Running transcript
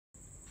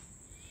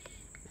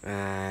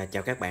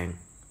Chào các bạn.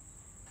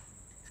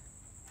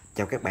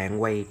 Chào các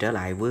bạn quay trở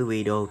lại với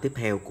video tiếp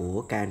theo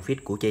của KNFIX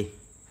của Chi.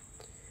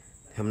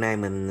 Hôm nay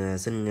mình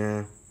xin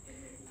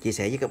chia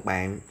sẻ với các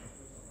bạn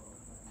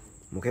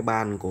một cái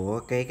ban của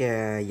cái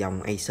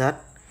dòng Asus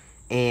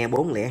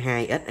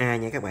E402sa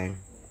nha các bạn.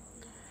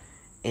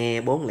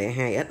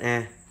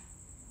 E402sa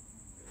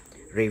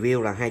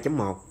review là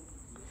 2.1.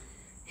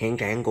 Hiện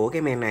trạng của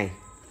cái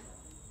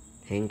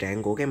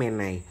men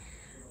này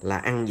là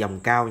ăn dòng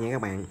cao nha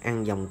các bạn,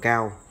 ăn dòng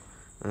cao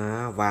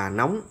và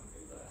nóng.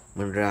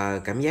 Mình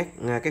cảm giác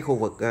cái khu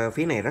vực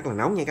phía này rất là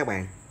nóng nha các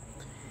bạn.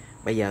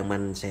 Bây giờ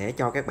mình sẽ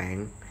cho các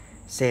bạn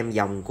xem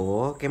dòng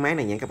của cái máy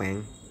này nha các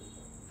bạn.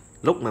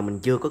 Lúc mà mình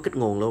chưa có kích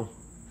nguồn luôn.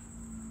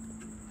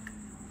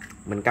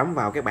 Mình cắm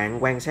vào, các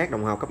bạn quan sát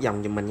đồng hồ cấp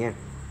dòng giùm mình nha.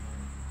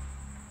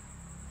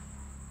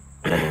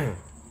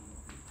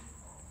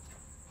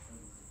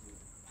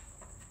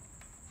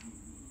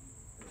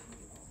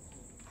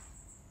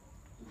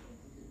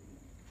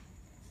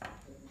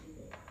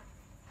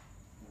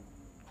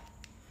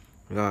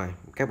 Rồi,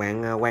 các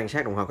bạn quan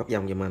sát đồng hồ cấp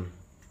dòng giùm mình.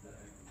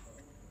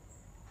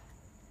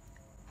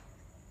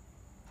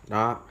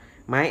 Đó,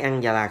 máy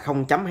ăn giờ là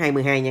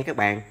 0.22 nha các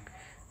bạn.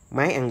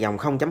 Máy ăn dòng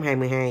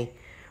 0.22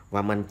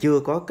 và mình chưa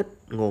có kích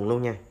nguồn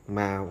luôn nha,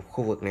 mà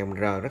khu vực này mình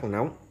rất là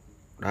nóng.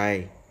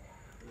 Đây,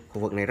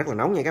 khu vực này rất là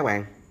nóng nha các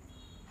bạn.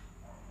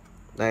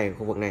 Đây,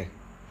 khu vực này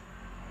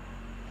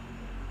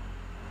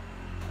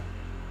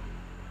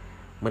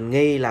mình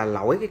nghi là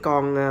lỗi cái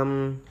con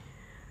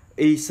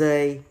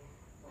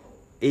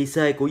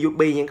IC của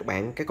USB nha các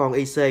bạn. Cái con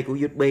IC của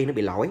USB nó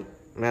bị lỗi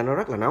nên nó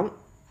rất là nóng.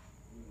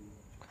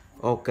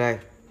 Ok.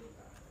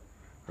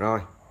 Rồi,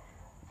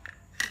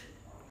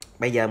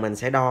 bây giờ mình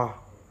sẽ đo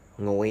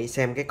nguội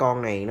xem cái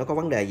con này nó có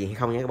vấn đề gì hay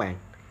không nha các bạn.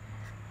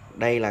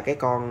 Đây là cái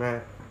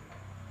con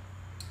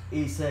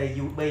IC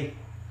USB.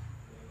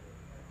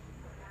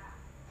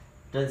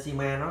 Trên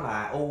Sima nó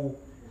là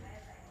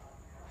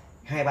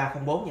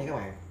U2304 nha các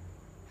bạn.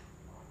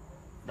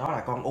 Đó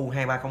là con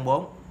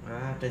U2304.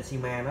 Trên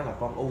Sima nó là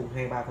con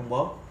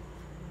U2304.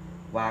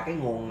 Và cái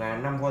nguồn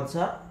 5V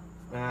sớt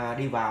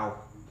đi vào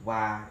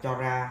và cho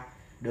ra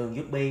đường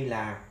USB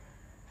là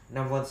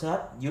 5V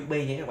sớt USB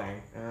nha các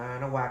bạn.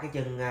 Nó qua cái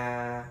chân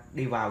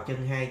đi vào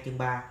chân 2, chân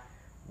 3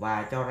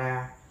 và cho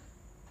ra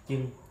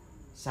chân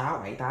 6,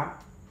 7, 8.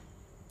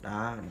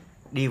 Đó,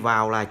 đi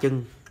vào là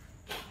chân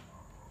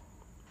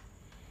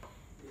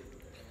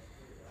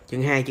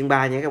 2, chân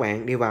 3 nha các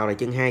bạn. Đi vào là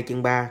chân 2,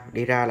 chân 3,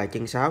 đi ra là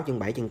chân 6, chân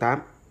 7, chân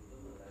 8.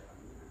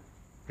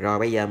 Rồi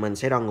bây giờ mình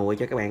sẽ đo nguội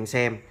cho các bạn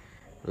xem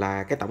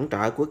là cái tổng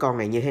trợ của con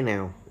này như thế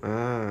nào.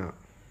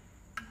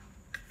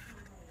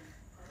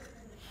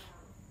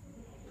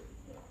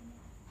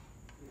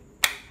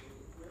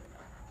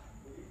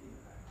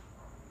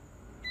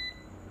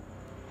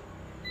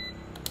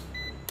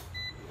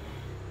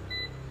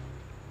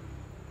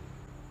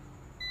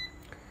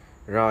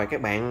 Rồi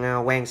các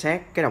bạn quan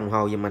sát cái đồng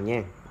hồ giùm mình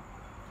nha.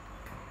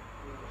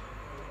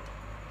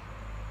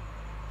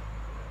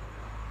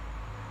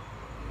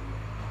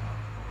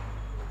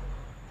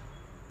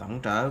 Tổng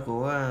trở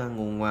của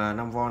nguồn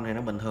 5V này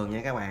nó bình thường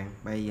nha các bạn.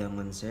 Bây giờ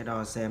mình sẽ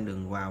đo xem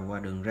đường vào và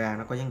đường ra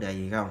nó có vấn đề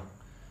gì không.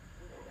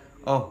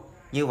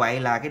 Như vậy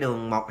là cái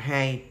đường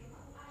 12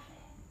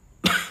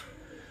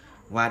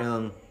 và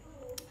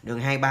đường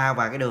 23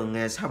 và cái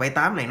đường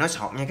 678 này nó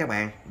sọt nha các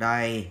bạn.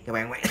 Đây, các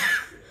bạn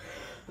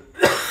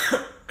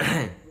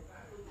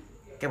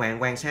các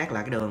bạn quan sát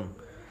là cái đường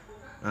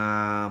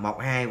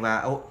 12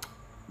 và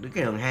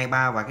cái đường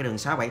 23 và cái đường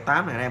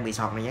 678 này đang bị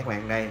sọt này nha các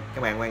bạn. Đây,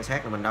 các bạn quan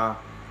sát là mình đo.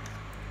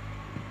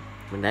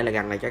 Mình để lại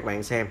gần này cho các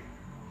bạn xem.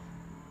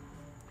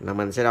 Là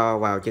mình sẽ đo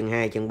vào chân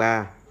 2, chân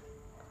 3.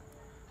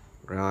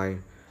 Rồi,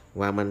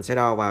 và mình sẽ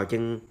đo vào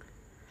chân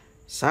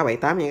 6, 7,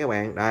 8 nha các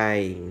bạn.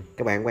 Đây,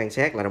 các bạn quan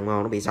sát là đồng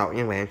hồ nó bị sọt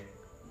nha các bạn.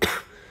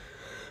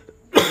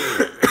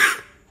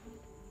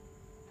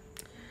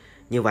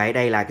 Như vậy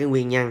đây là cái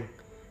nguyên nhân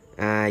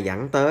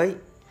dẫn tới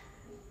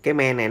cái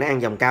men này nó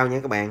ăn dòng cao nha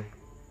các bạn.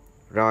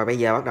 Rồi bây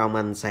giờ bắt đầu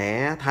mình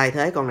sẽ thay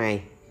thế con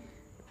này.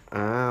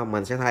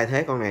 Mình sẽ thay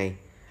thế con này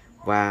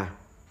và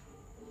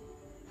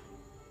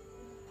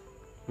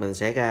mình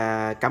sẽ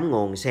cắm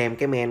nguồn xem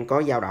cái men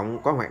có dao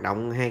động, có hoạt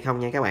động hay không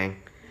nha các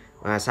bạn.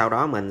 Sau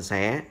đó mình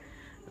sẽ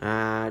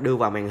đưa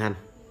vào màn hình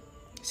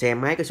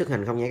xem máy có xuất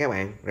hình không nha các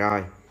bạn.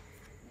 Rồi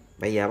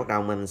bây giờ bắt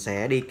đầu mình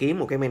sẽ đi kiếm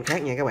một cái men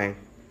khác nha các bạn.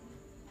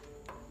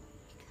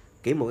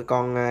 Kiếm một cái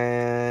con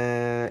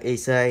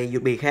IC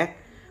USB khác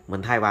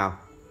mình thay vào.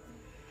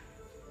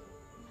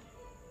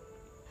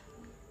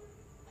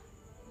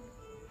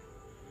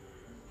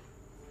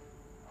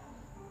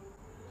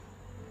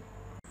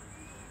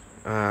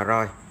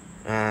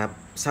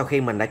 Sau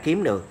khi mình đã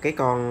kiếm được cái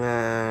con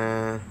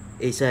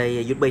IC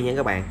USB nha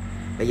các bạn,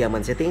 bây giờ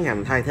mình sẽ tiến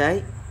hành thay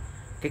thế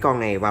cái con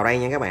này vào đây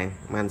nha các bạn.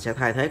 Mình sẽ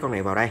thay thế con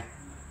này vào đây.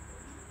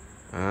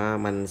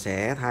 Mình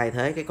sẽ thay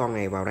thế cái con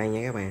này vào đây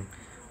nha các bạn.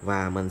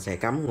 Và mình sẽ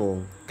cắm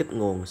nguồn, kích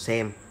nguồn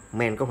xem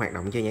men có hoạt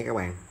động chưa nha các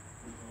bạn.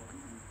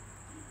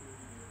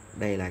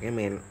 Đây là cái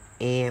men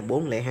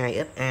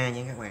E402sa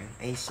nha các bạn.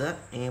 Asus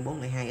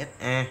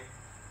E402sa.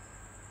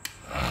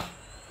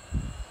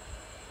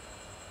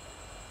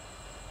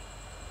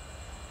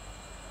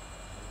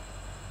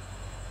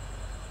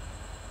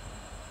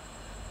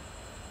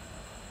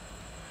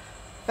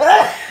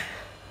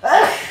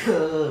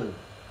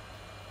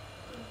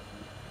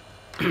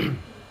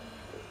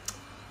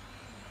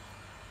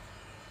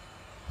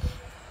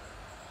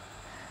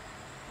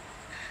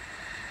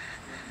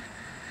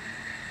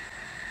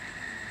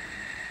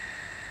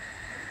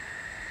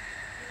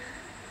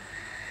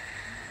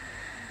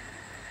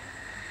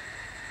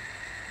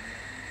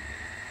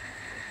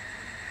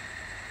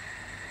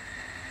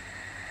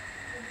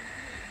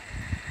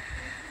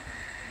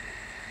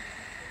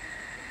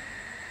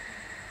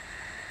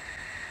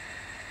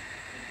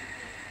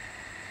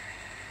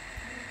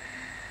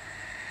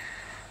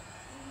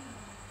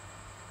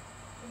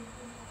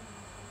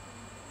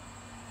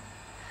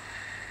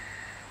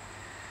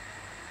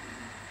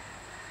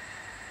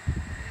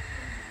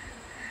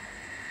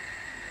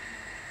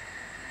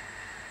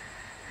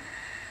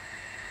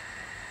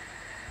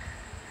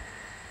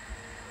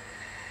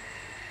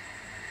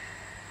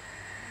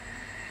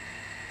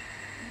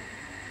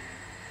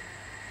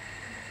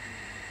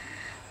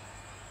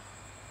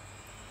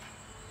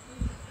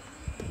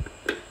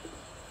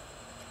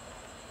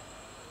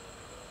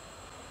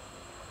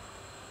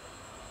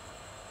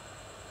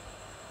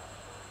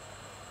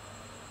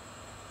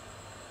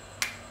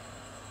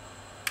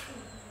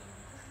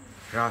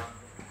 Rồi,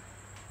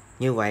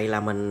 như vậy là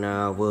mình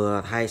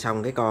vừa thay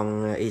xong cái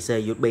con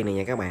IC USB này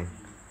nha các bạn.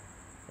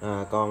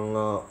 Con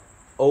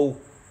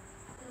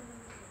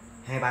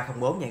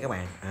U2304 nha các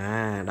bạn.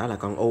 Đó là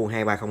con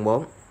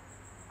U2304.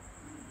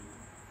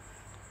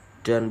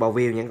 Trên bao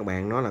view nha các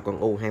bạn, nó là con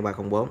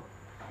U2304.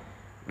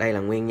 Đây là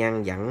nguyên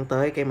nhân dẫn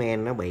tới cái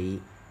men nó bị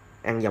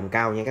ăn dòng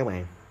cao nha các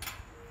bạn.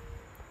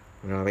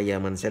 Rồi bây giờ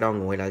mình sẽ đo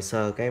nguội lại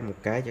sơ một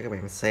cái cho các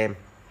bạn xem.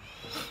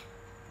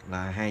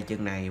 Là hai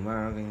chân này với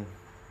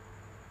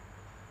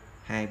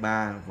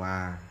 23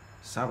 và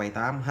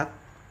 678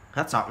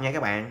 hết sọt nha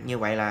các bạn. Như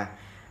vậy là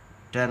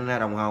trên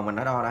đồng hồ mình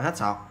đã đo đã hết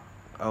sọt.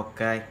 Ok,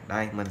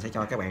 đây mình sẽ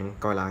cho các bạn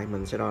coi lại,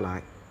 mình sẽ đo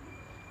lại.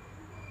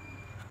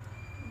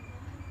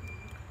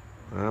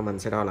 Đó, mình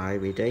sẽ đo lại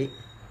vị trí.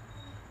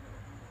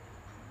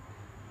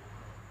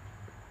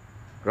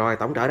 Rồi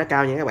tổng trở đã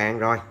cao nha các bạn.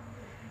 Rồi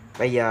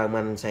bây giờ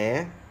mình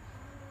sẽ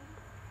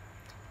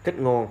kích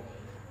nguồn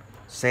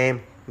xem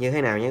như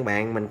thế nào nha các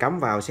bạn. Mình cắm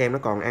vào xem nó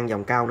còn ăn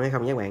dòng cao nữa hay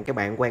không nha các bạn. Các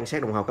bạn quan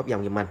sát đồng hồ cấp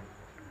dòng giùm mình.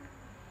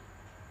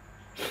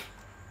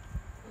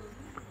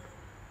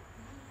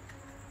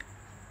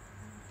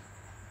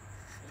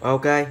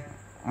 Ok,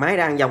 máy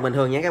đã ăn dòng bình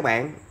thường nha các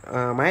bạn.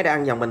 Máy đã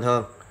ăn dòng bình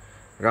thường.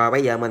 Rồi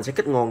bây giờ mình sẽ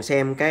kích nguồn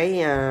xem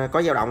cái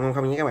có dao động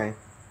không nha các bạn.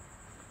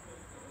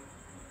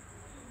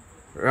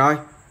 Rồi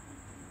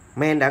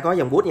men đã có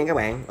dòng bút nha các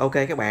bạn. Ok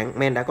các bạn,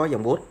 men đã có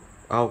dòng bút.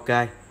 Ok,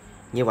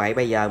 như vậy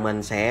bây giờ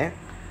mình sẽ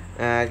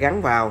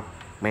gắn vào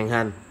màn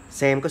hình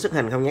xem có xuất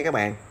hình không nhé các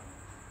bạn.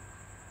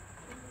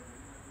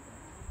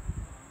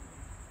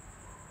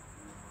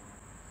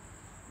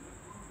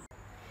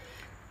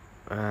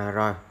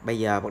 Rồi bây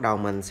giờ bắt đầu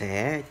mình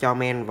sẽ cho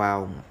men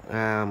vào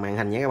màn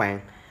hình nhé các bạn.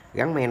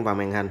 Gắn men vào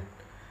màn hình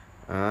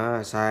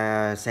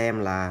xem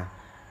là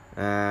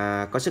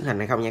có xuất hình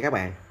hay không nha các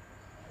bạn.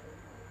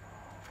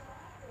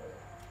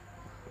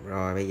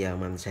 Rồi bây giờ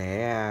mình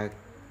sẽ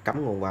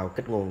cắm nguồn vào,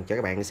 kích nguồn cho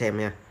các bạn xem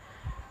nha.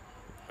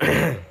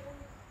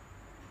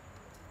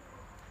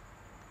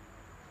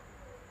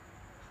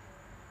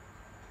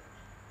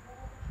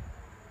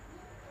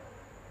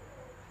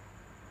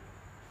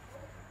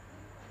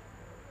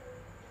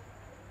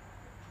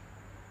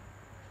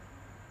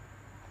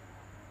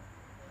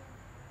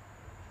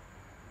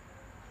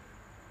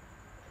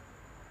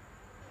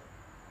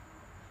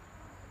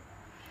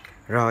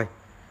 Rồi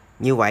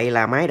như vậy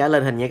là máy đã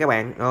lên hình nha các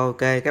bạn. Ok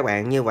các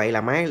bạn, như vậy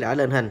là máy đã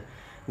lên hình.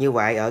 Như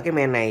vậy ở cái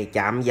men này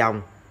chạm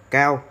dòng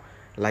cao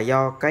là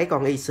do cái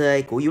con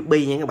IC của USB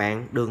nha các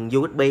bạn. Đường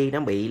USB nó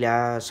bị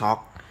sọt,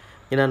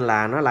 cho nên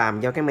là nó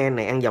làm cho cái men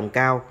này ăn dòng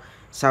cao.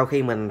 Sau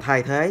khi mình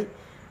thay thế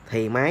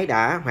thì máy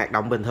đã hoạt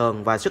động bình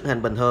thường và xuất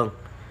hình bình thường.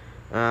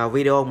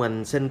 Video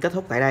mình xin kết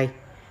thúc tại đây.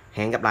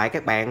 Hẹn gặp lại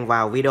các bạn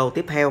vào video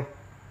tiếp theo.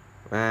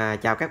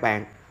 Chào các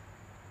bạn.